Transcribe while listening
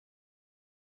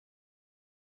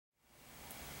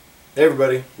Hey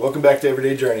everybody, welcome back to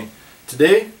Everyday Journey.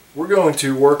 Today we're going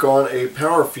to work on a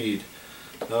power feed.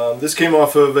 This came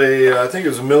off of I think it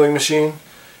was a milling machine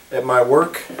at my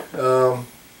work. Who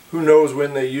knows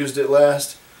when they used it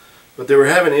last, but they were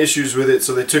having issues with it,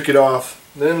 so they took it off.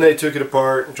 Then they took it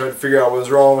apart and tried to figure out what was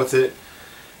wrong with it,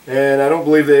 and I don't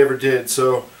believe they ever did.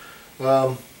 So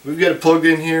we've got it plugged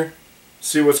in here,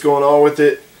 see what's going on with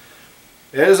it.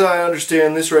 As I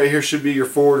understand, this right here should be your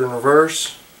forward and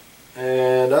reverse,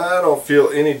 and I don't feel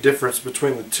any difference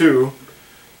between the two.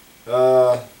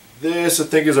 This I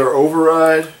think is our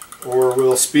override, or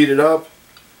we'll speed it up,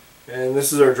 and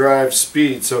this is our drive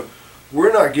speed, so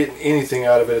we're not getting anything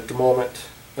out of it at the moment.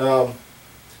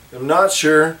 I'm not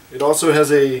sure. It also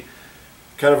has a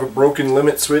kind of a broken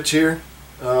limit switch here.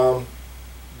 The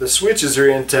switches are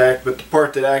intact, but the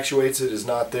part that actuates it is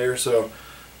not there, so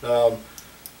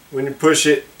when you push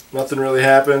it, nothing really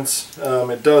happens.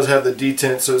 It does have the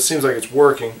detent, so it seems like it's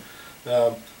working.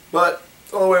 But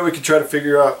the only way we can try to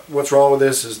figure out what's wrong with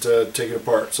this is to take it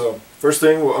apart. So first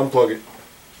thing, we'll unplug it.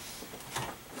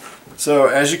 So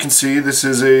as you can see, this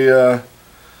is a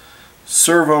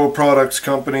Servo Products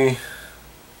company.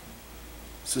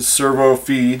 This is Servo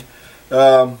feed.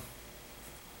 Type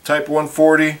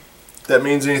 140, if that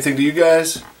means anything to you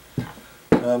guys.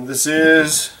 This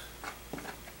is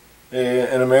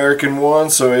an American one,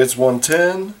 so it's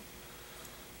 110.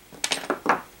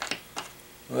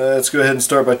 Let's go ahead and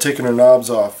start by taking our knobs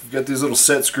off. We've got these little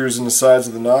set screws in the sides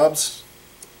of the knobs.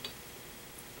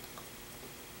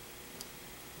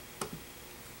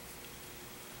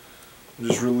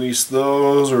 Just release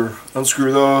those or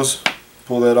unscrew those,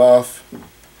 pull that off.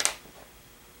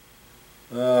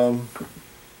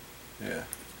 Yeah.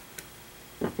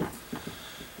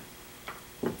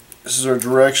 This is our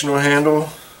directional handle.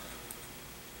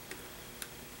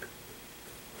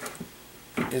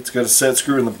 It's got a set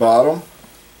screw in the bottom.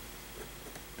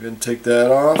 Go ahead and take that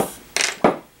off.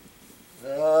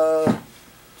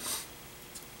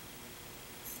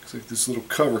 Looks like this little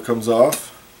cover comes off.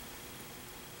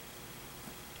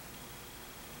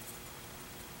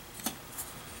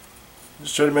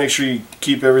 Just try to make sure you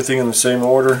keep everything in the same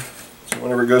order, so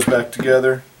whenever it goes back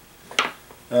together.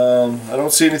 I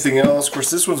don't see anything else. Of course,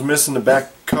 this one's missing the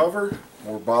back cover,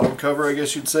 or bottom cover, I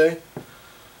guess you'd say.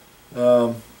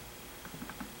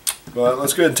 But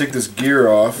let's go ahead and take this gear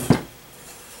off.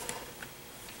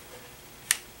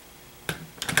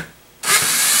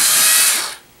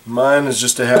 Mine is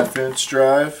just a 1/2 inch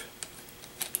drive.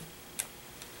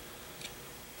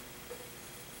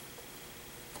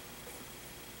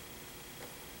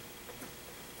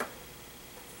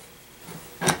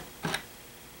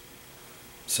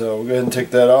 So we'll go ahead and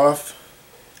take that off.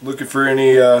 Looking for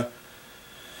any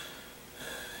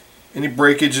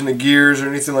breakage in the gears or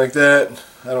anything like that.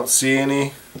 I don't see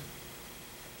any.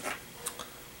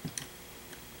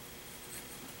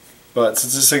 But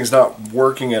since this thing's not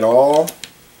working at all,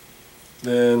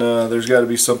 then there's got to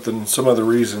be some other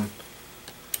reason.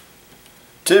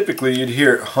 Typically you'd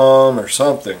hear it hum or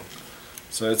something.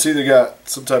 So it's either got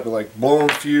some type of like blown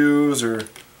fuse, or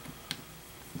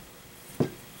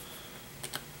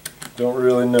don't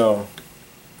really know.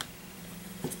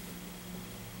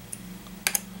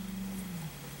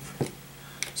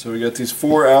 So we got these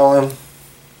 4 Allen,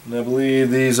 and I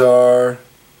believe these are,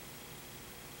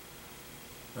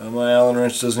 my Allen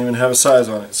wrench doesn't even have a size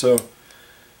on it, so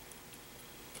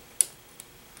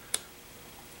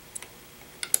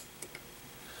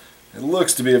it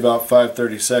looks to be about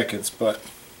 5/32, but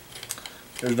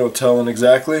there's no telling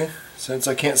exactly since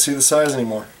I can't see the size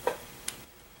anymore.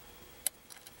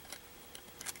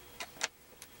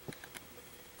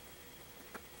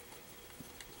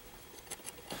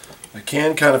 I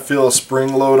can kind of feel a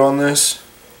spring load on this,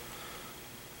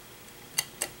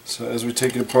 so as we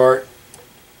take it apart,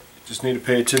 just need to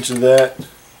pay attention to that.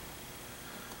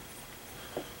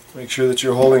 Make sure that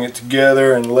you're holding it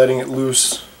together and letting it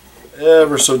loose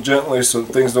ever so gently so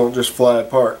that things don't just fly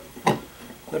apart.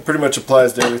 That pretty much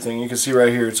applies to everything. You can see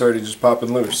right here it's already just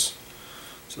popping loose.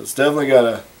 So it's definitely got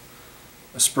a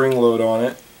spring load on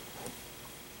it.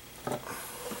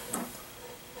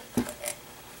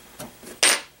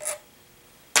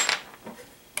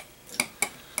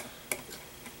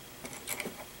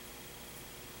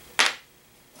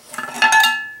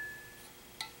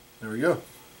 There we go.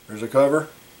 There's a cover.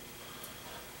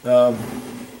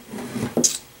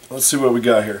 Let's see what we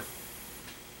got here.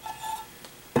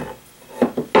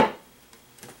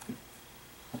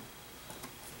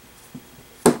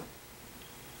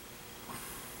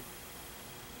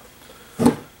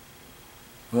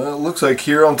 Well, it looks like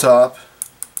here on top,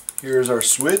 here's our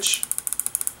switch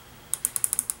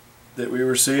that we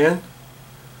were seeing.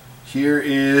 here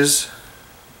is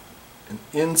an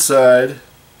inside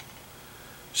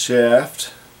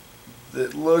shaft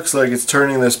that looks like it's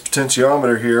turning this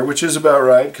potentiometer here, which is about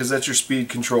right because that's your speed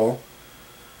control.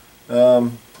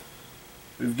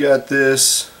 We've got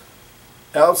this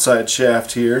outside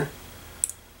shaft here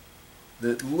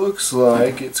that looks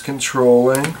like it's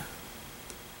controlling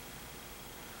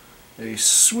a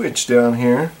switch down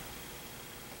here,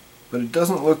 but it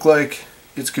doesn't look like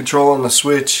it's controlling the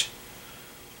switch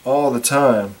all the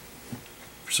time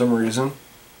for some reason.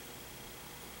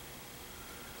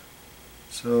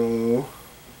 So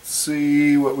let's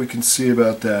see what we can see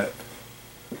about that.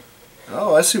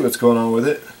 Oh, I see what's going on with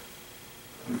it.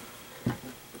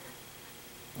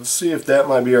 Let's see if that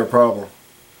might be our problem.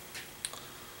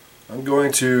 I'm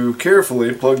going to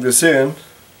carefully plug this in,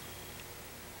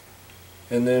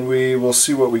 and then we will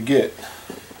see what we get.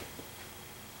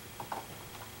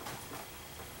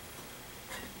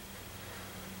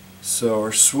 So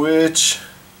our switch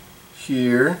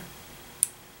here,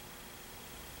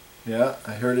 yeah,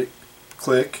 I heard it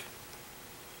click.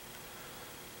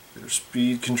 There's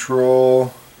speed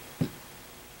control.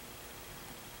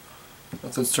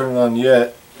 Nothing's turning on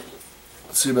yet.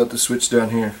 Let's see about the switch down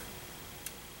here.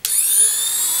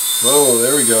 Whoa,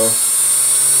 there we go.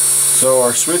 So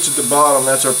our switch at the bottom,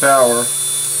 that's our power.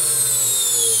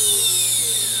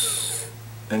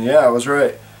 And yeah, I was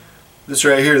right. This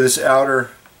right here, this outer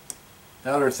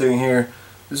thing here,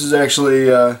 this is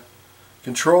actually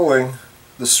controlling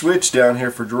the switch down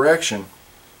here for direction.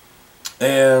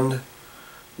 And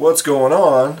what's going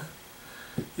on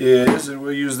is, and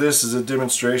we'll use this as a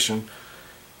demonstration,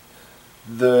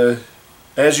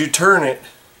 as you turn it,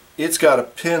 it's got a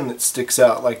pin that sticks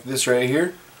out like this right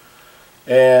here,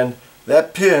 and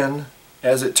that pin,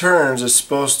 as it turns, is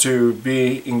supposed to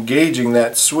be engaging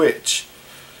that switch.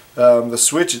 The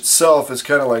switch itself is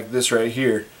kind of like this right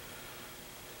here.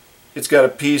 It's got a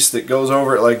piece that goes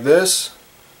over it like this,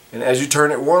 and as you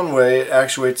turn it one way, it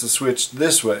actuates the switch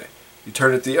this way. You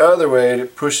turn it the other way and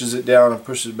it pushes it down and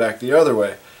pushes it back the other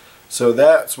way. So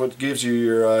that's what gives you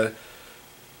your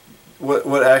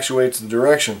what actuates the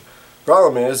direction.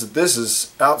 Problem is that this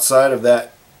is outside of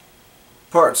that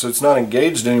part, so it's not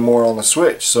engaged anymore on the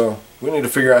switch. So we need to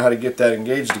figure out how to get that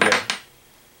engaged again.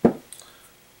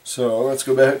 So let's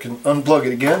go back and unplug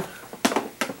it again.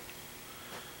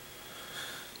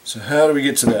 So how do we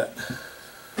get to that?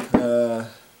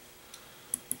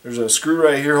 There's a screw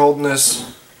right here holding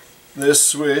this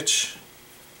switch.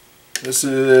 This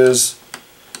is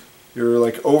your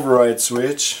like override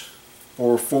switch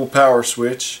or full power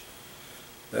switch.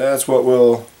 That's what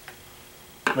will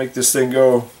make this thing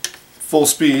go full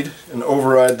speed and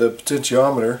override the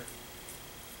potentiometer.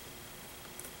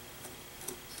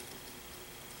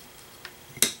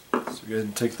 So go ahead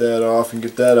and take that off and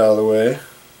get that out of the way.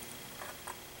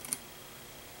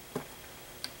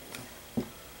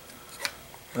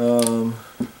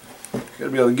 Got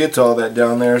to be able to get to all that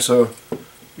down there, so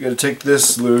you got to take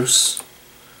this loose.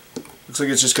 Looks like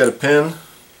it's just got a pin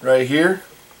right here.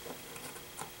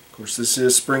 Of course, this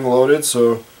is spring loaded,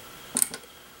 so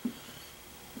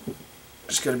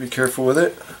just got to be careful with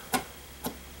it.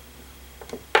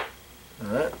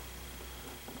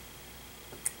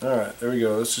 Alright, there we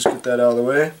go. Let's just get that out of the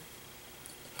way.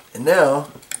 And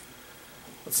now,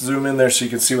 let's zoom in there so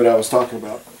you can see what I was talking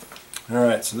about.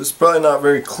 Alright, so this is probably not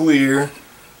very clear.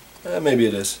 Maybe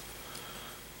it is.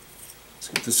 Let's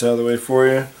get this out of the way for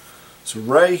you. So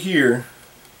right here,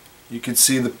 you can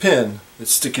see the pin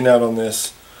that's sticking out on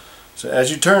this. So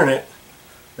as you turn it,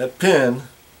 that pin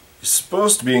is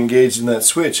supposed to be engaged in that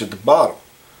switch at the bottom.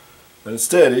 But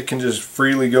instead, it can just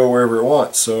freely go wherever it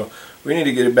wants. So we need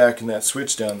to get it back in that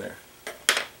switch down there.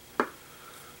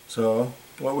 So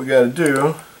what we got to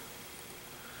do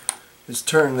is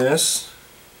turn this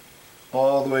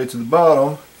all the way to the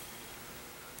bottom,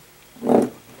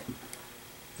 and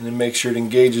then make sure it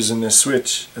engages in this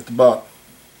switch at the bottom.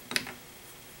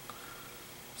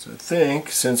 So I think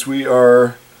since we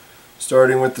are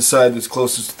starting with the side that's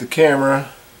closest to the camera,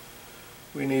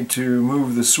 we need to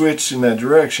move the switch in that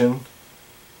direction.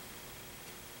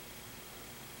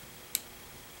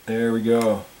 There we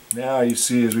go. Now you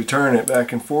see as we turn it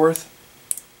back and forth,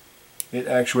 it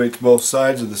actuates both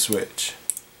sides of the switch.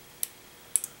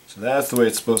 So that's the way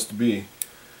it's supposed to be.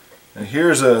 And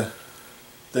here's a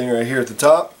thing right here at the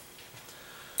top.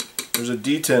 There's a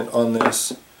detent on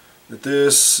this.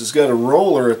 This has got a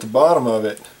roller at the bottom of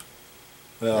it.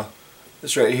 Well,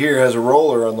 this right here has a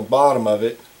roller on the bottom of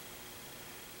it,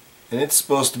 and it's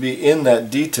supposed to be in that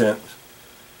detent.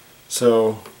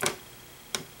 So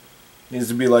it needs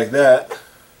to be like that.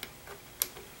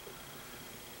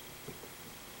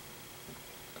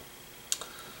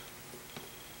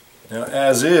 Now,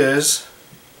 as is,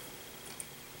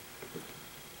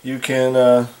 you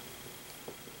can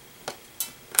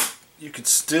you could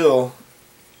still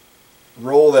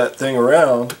roll that thing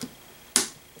around.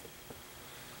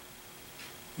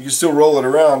 You can still roll it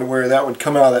around to where that would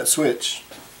come out of that switch.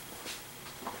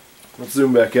 Let's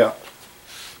zoom back out.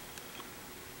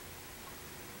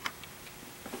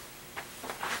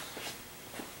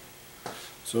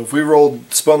 So if we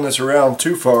spun this around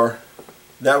too far,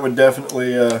 that would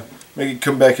definitely make it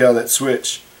come back out of that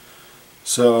switch.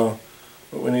 So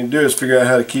what we need to do is figure out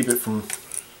how to keep it from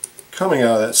coming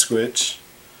out of that switch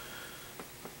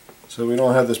so we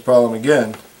don't have this problem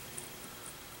again.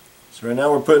 So right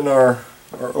now we're putting our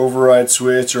override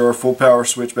switch or our full power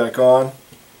switch back on.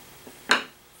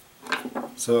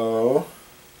 So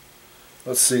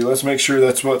let's see, let's make sure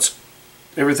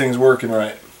everything's working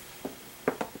right.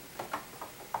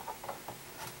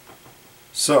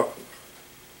 So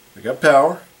we got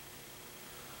power,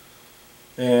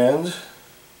 and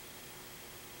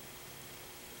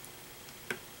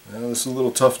this is a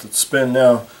little tough to spin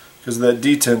now because of that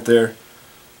detent there.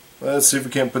 Let's see if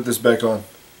we can't put this back on.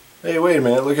 Hey, wait a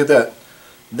minute, look at that.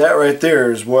 That right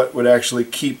there is what would actually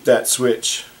keep that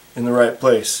switch in the right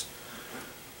place.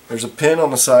 There's a pin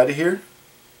on the side of here,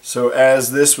 so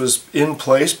as this was in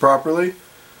place properly,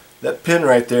 that pin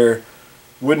right there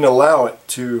wouldn't allow it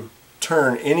to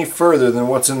turn any further than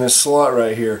what's in this slot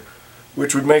right here,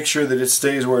 which would make sure that it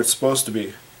stays where it's supposed to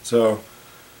be. So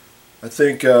I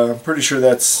think I'm pretty sure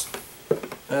that's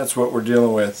what we're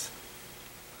dealing with.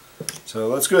 So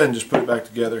let's go ahead and just put it back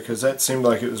together because that seemed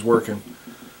like it was working.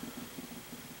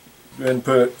 Go ahead and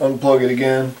unplug it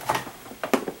again.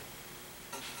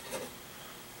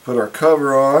 Put our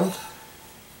cover on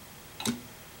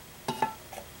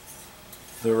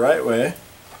the right way.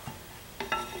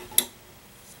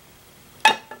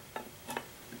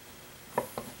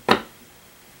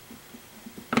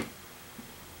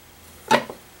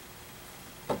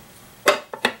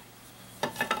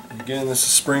 Again, this is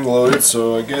spring loaded,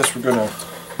 so I guess we're going to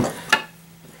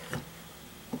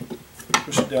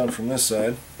push it down from this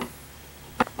side.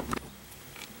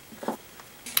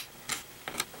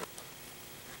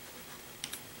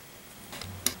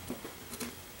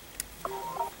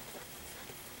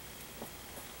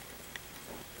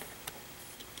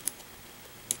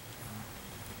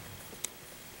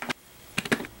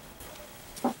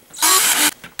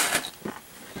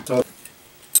 So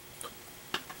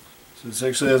this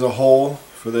actually has a hole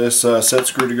for this set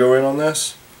screw to go in on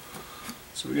this.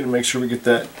 So we're going to make sure we get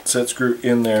that set screw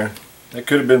in there. That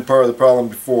could have been part of the problem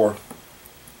before.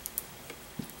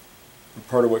 Or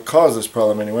part of what caused this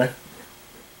problem anyway.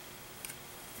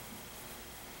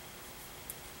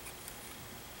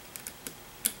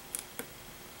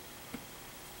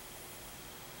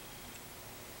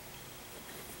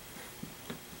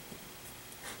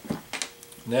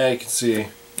 Now you can see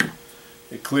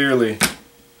it clearly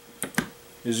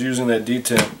is using that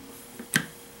detent.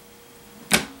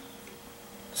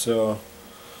 So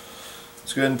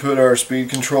let's go ahead and put our speed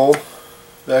control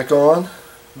back on.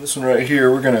 This one right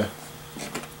here, we're gonna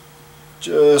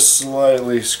just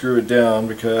slightly screw it down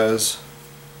because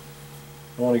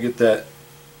I want to get that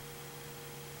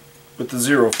with the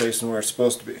zero facing where it's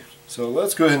supposed to be. So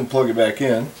let's go ahead and plug it back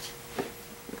in.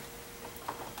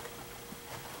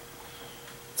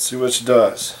 Let's see what it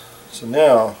does. So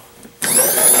now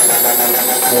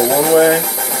go one way,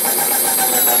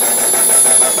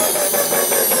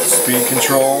 speed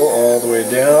control all the way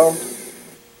down,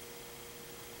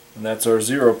 and that's our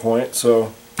 0 point.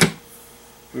 So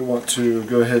we want to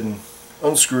go ahead and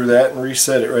unscrew that and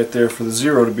reset it right there for the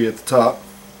 0 to be at the top.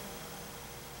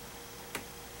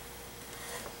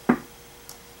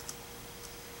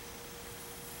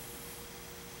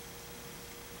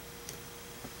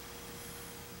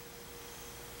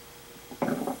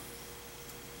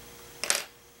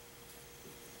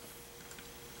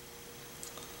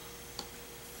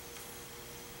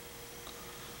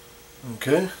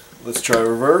 Okay, let's try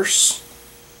reverse.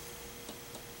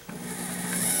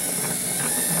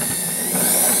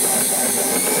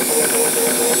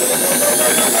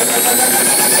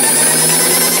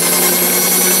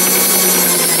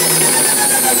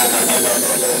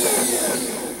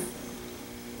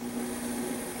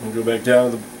 We'll go back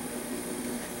down to the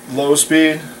low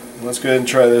speed. Let's go ahead and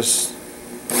try this.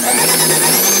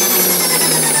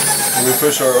 And we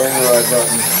push our override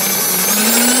button.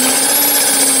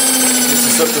 Gets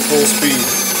us up to full speed.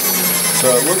 So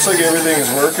it looks like everything is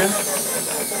working.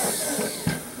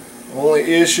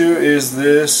 Only issue is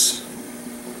this.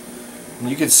 And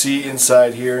you can see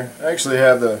inside here. I actually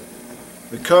have the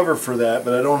cover for that,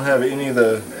 but I don't have any of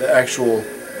the actual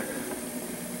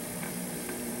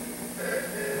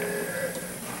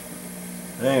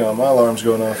Hang on, my alarm's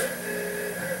going off.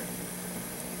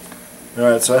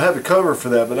 Alright, so I have a cover for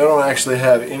that, but I don't actually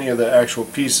have any of the actual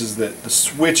pieces, the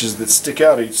switches that stick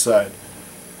out each side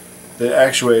that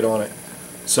actuate on it.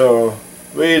 So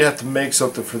we'd have to make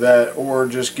something for that, or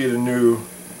just get a new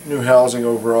housing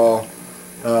overall.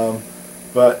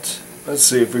 But let's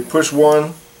see, if we push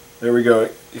one, there we go,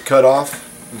 it cut off.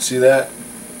 You see that?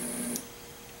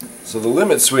 So the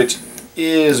limit switch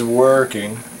is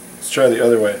working. Let's try the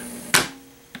other way.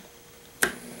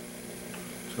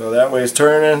 So that way it's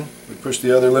turning. We push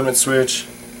the other limit switch.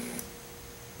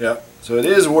 Yep, so it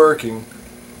is working.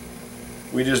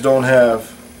 We just don't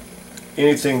have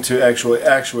anything to actually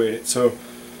actuate it. So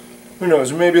who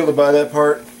knows, we may be able to buy that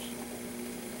part,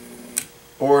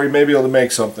 or you may be able to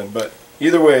make something. But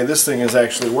either way, this thing is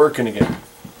actually working again.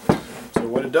 So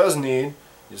what it does need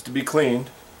is to be cleaned.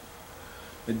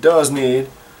 It does need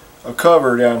a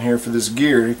cover down here for this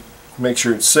gear to make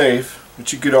sure it's safe,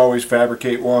 but you could always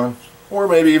fabricate one, or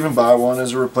maybe even buy one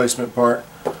as a replacement part.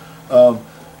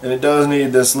 And it does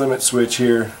need this limit switch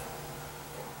here.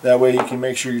 That way you can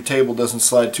make sure your table doesn't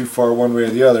slide too far one way or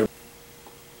the other.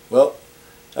 Well,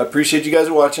 I appreciate you guys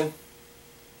watching.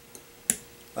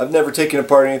 I've never taken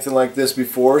apart anything like this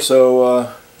before, so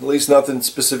at least nothing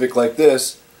specific like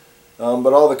this.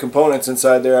 But all the components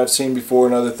inside there I've seen before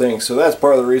and other things. So that's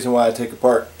part of the reason why I take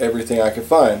apart everything I can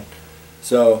find.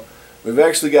 So we've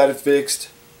actually got it fixed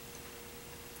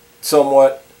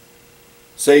somewhat.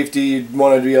 Safety, you'd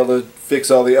want to be able to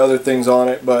fix all the other things on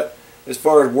it, but as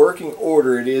far as working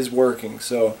order, it is working.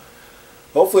 So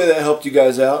hopefully that helped you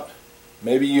guys out.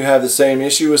 Maybe you have the same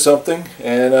issue with something,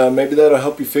 and maybe that'll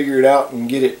help you figure it out and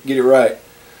get it right.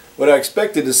 What I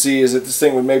expected to see is that this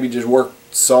thing would maybe just work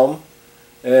some,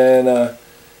 but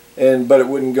it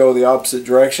wouldn't go the opposite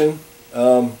direction.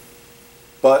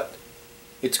 But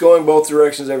it's going both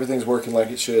directions. Everything's working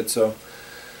like it should. So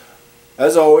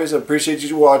as always, I appreciate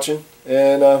you watching,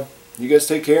 and you guys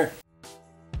take care.